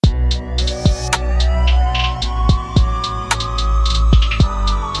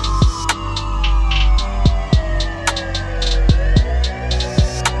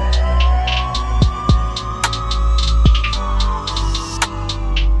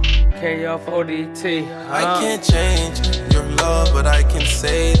KFODT. I can't change your love, but I can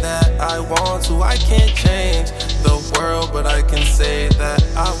say that I want to. I can't change the world, but I can say that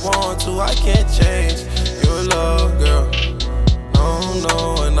I want to. I can't change your love, girl. No,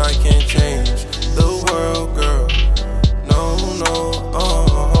 no, and I can't change the world, girl. No, no,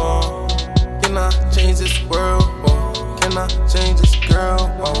 Can I change this world? Can I change this girl?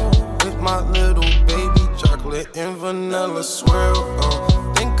 With my little baby chocolate and vanilla swirl.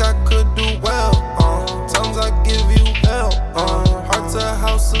 Think I could do well. Times I give you hell. Heart's a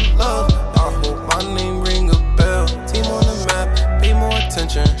house of love. I hope my name ring a bell. Team on the map, pay more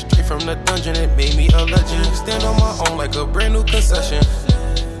attention. Straight from the dungeon, it made me a legend. Stand on my own like a brand new concession.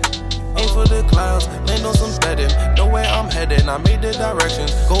 Aim for the clouds, land on some bedding. Know where I'm headed, I made the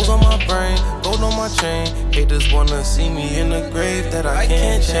directions. Goals on my brain, gold on my chain. Haters wanna see me in the grave that I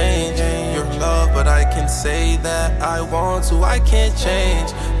can't change your love, but I can say that I want to. I can't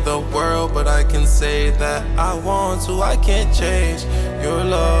change the world, but I can say that I want to. I can't change your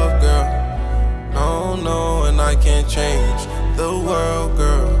love, girl. No, no, and I can't change the world,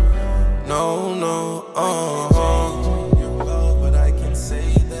 girl. No, no,